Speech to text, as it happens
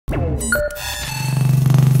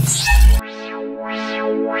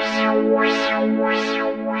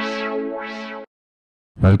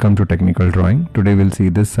Welcome to Technical Drawing. Today we'll see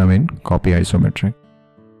this sum in copy isometric.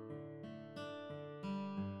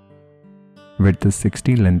 Width is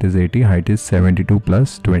 60, length is 80, height is 72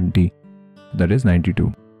 plus 20, that is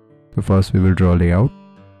 92. So first we will draw layout.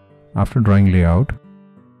 After drawing layout,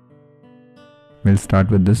 we'll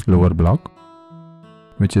start with this lower block,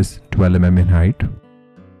 which is 12 mm in height.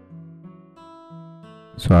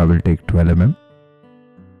 So I will take 12 mm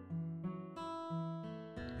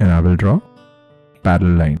and I will draw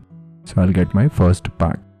parallel line. So I'll get my first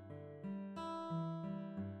part.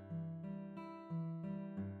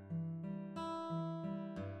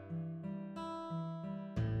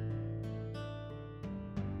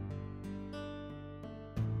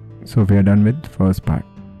 So we are done with first part.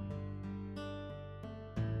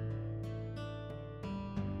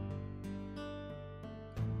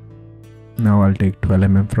 Now I'll take 12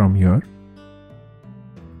 mm from here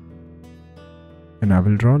and I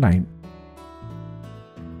will draw a line.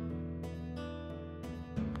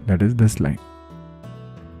 That is this line.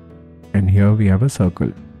 And here we have a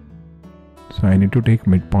circle. So I need to take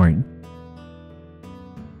midpoint.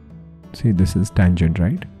 See, this is tangent,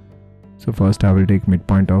 right? So first I will take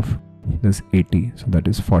midpoint of this 80. So that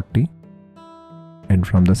is 40. And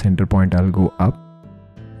from the center point I'll go up.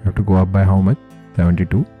 I have to go up by how much?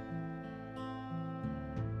 72.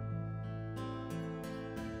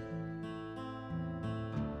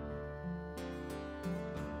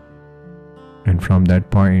 And from that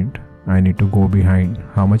point I need to go behind.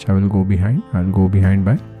 How much I will go behind? I'll go behind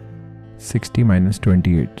by 60 minus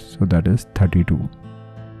 28. So that is 32.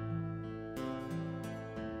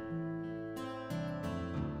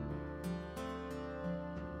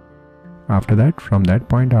 After that, from that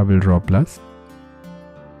point I will draw plus.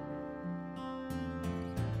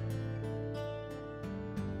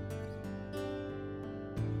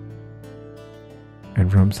 And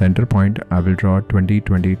from center point I will draw 20,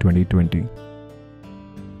 20, 20, 20.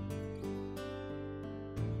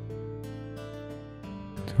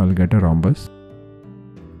 So I'll get a rhombus.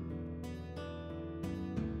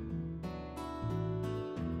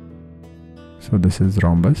 So this is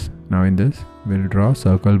rhombus. Now in this, we'll draw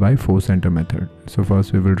circle by 4 center method. So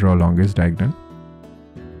first we will draw longest diagonal.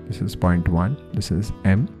 This is point 1. This is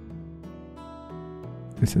M.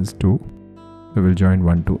 This is 2. So we'll join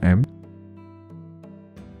 1 to M.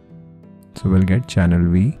 So we'll get channel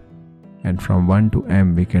V. And from 1 to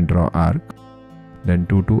M we can draw arc. Then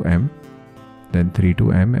 2 to M. Then 3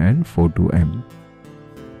 to M and 4 to M.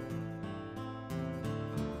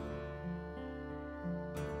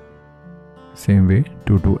 Same way,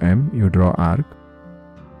 2 to M you draw arc.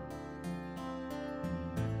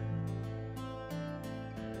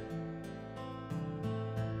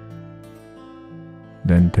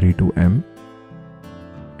 Then 3 to M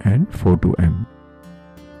and 4 to M.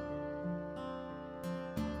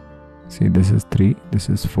 See, this is 3, this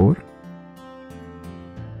is 4.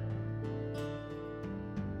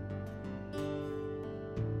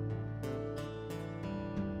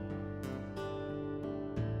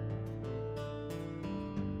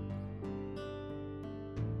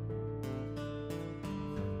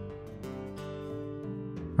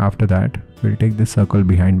 After that, we'll take this circle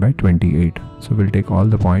behind by 28. So we'll take all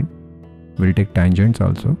the point. We'll take tangents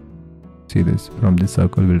also. See this, from this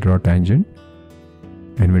circle we'll draw tangent.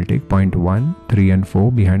 And we'll take point 1, 3 and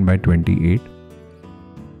 4 behind by 28.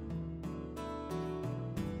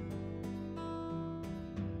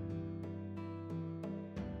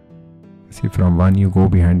 See, from 1 you go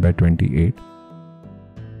behind by 28.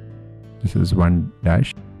 This is 1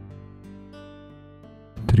 dash.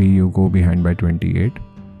 3 you go behind by 28.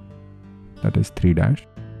 That is 3 dash.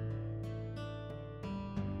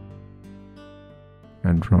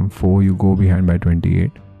 And from 4 you go behind by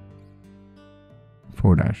 28.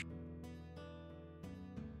 4 dash.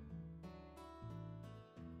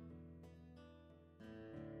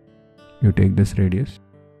 You take this radius.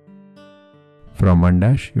 From 1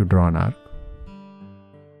 dash you draw an arc.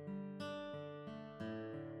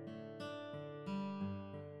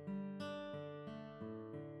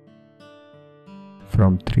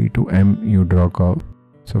 From 3 to M you draw curve.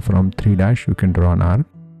 So from 3 dash you can draw an arc.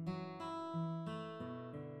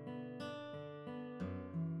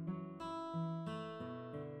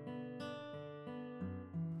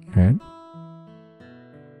 And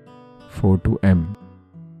 4 to M.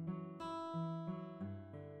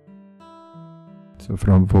 So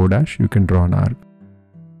from 4 dash you can draw an arc.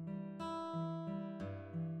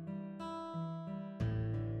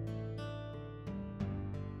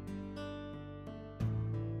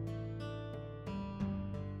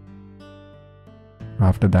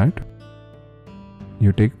 After that,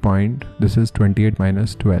 you take point, this is 28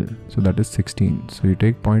 minus 12, so that is 16. So you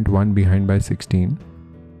take point 1 behind by 16,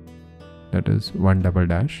 that is 1 double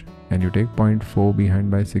dash, and you take point 4 behind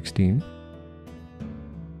by 16,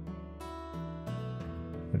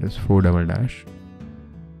 that is 4 double dash.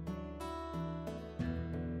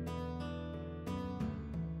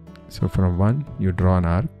 So from 1 you draw an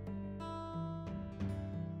arc,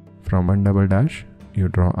 from 1 double dash you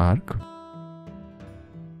draw arc,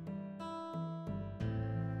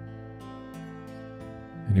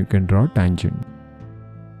 and you can draw tangent.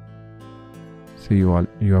 So you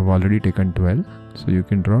have already taken 12, so you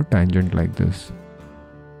can draw tangent like this.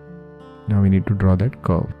 Now we need to draw that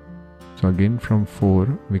curve. So again from 4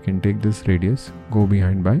 we can take this radius, go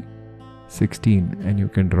behind by 16, and you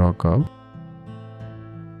can draw a curve.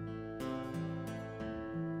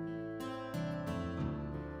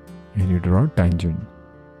 And you draw tangent.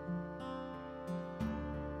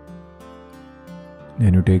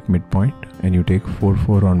 Then you take midpoint and you take 4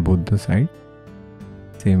 4 on both the sides.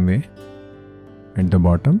 Same way, at the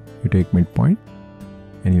bottom you take midpoint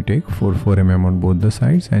and you take 4 4 mm on both the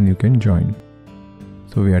sides, and you can join.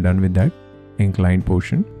 So we are done with that inclined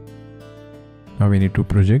portion. Now we need to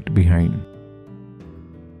project behind.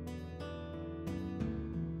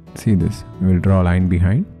 See this, we will draw a line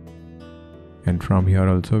behind, and from here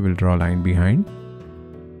also we'll draw a line behind.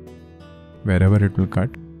 Wherever it will cut,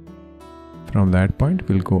 from that point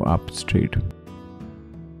we'll go up straight.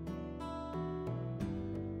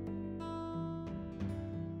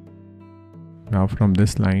 Now from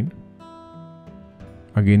this line,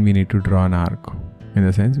 again we need to draw an arc. In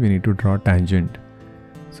the sense, we need to draw tangent.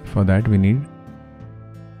 So for that we need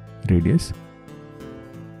radius,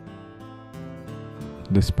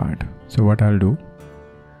 this part. So what I'll do,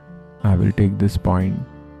 I will take this point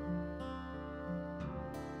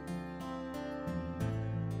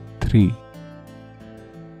 3.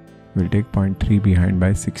 We'll take point 3 behind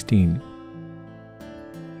by 16.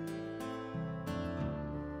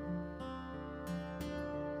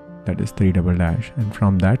 That is 3 double dash, and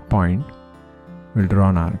from that point we'll draw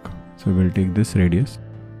an arc. So we'll take this radius,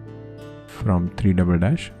 from 3 double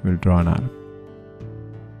dash we'll draw an arc.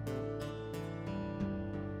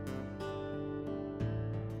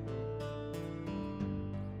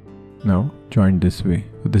 Now join this way.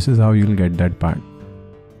 So this is how you'll get that part.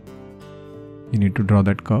 You need to draw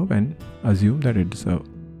that curve and assume that it's a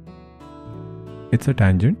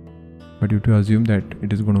tangent, but you have to assume that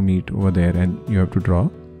it is going to meet over there, and you have to draw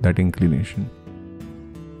that inclination.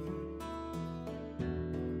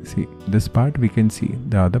 See, this part we can see,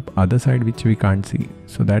 the other side which we can't see,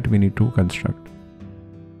 so that we need to construct.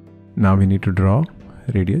 Now we need to draw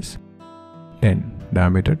radius 10,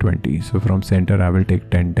 diameter 20. So from center I will take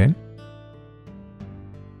 10 10,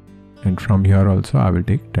 and from here also I will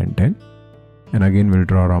take 10 10, and again we'll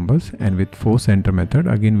draw rhombus, and with 4 center method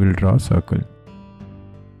again we'll draw a circle.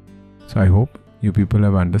 So I hope you people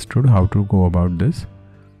have understood how to go about this.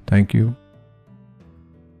 Thank you.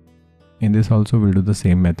 In this also we'll do the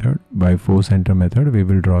same method. By 4 center method we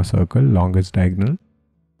will draw a circle, longest diagonal.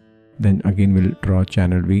 Then again we'll draw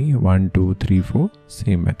channel V, 1 2 3 4,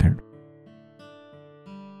 same method.